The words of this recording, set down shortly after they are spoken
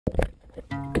It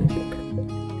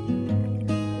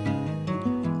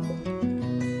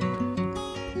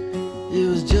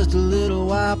was just a little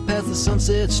while past the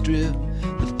Sunset Strip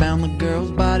that found the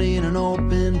girl's body in an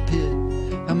open pit.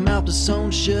 Her mouth was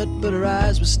sewn shut, but her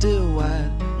eyes were still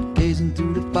wide, gazing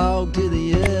through the fog to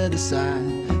the other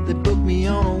side. They booked me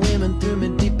on a whim and threw me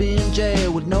deep in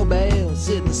jail with no bail,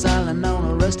 sitting silent on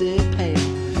a rusty pail,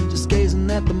 just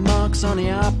gazing at the marks on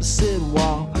the opposite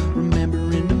wall,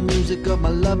 remembering the music of my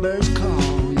lover's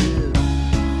call.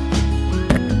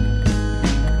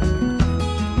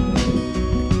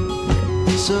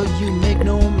 So you make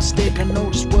no mistake, I know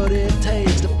just what it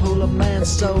takes to pull a man's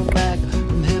soul back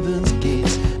from heaven's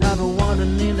gates. I've been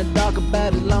wandering in the dark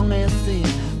about as long and thin,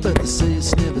 but they say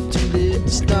it's never too late to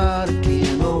start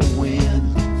again. Oh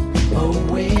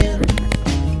when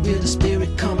will the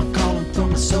spirit come a-calling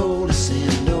from the soul to sin?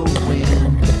 Oh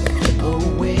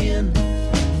when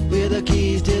will the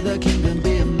keys to the kingdom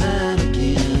be mine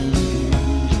again?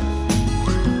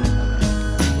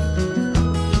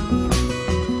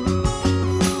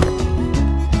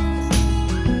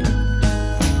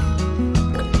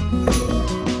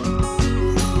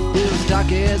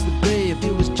 Dark as the grave,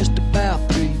 it was just about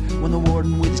 3 when the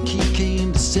warden with his key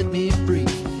came to set me free.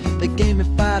 They gave me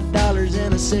 $5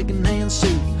 and a second-hand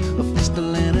suit, a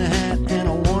pistol and a hat and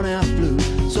a worn-out flute.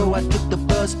 So I took the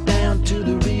bus down to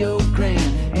the Rio Grande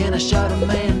and I shot a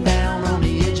man down on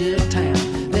the edge of town.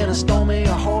 Then I stole me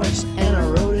a horse and I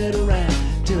rode it around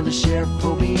till the sheriff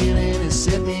pulled me in and he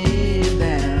set me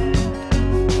down.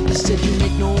 He said, you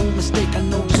make no mistake, I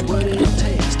know just what it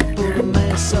takes to pull a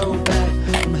man's soul back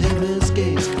from heaven's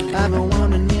gates. I've been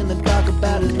wandering in the dark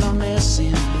about as long as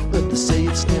sin, but they say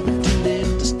it's never too late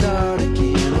to start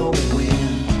again. Oh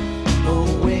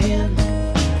when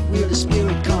will the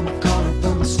spirit come a-calling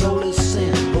from the soul of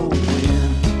sin?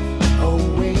 Oh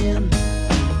when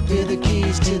will the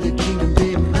keys to the kingdom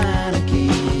be mine again?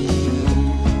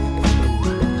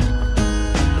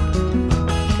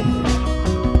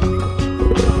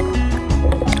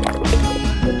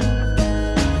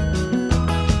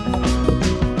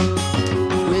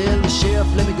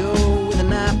 Let me go with a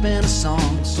knife and a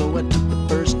song. So I took the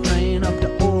first train up to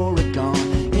Oregon,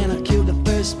 and I killed the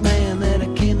first man that I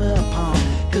came upon,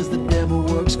 'cause the devil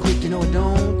works quick, you know it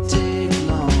don't take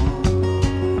long.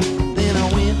 Then I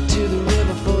went to the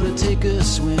river for to take a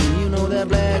swim. You know that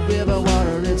black river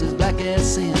water is as black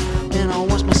as sin.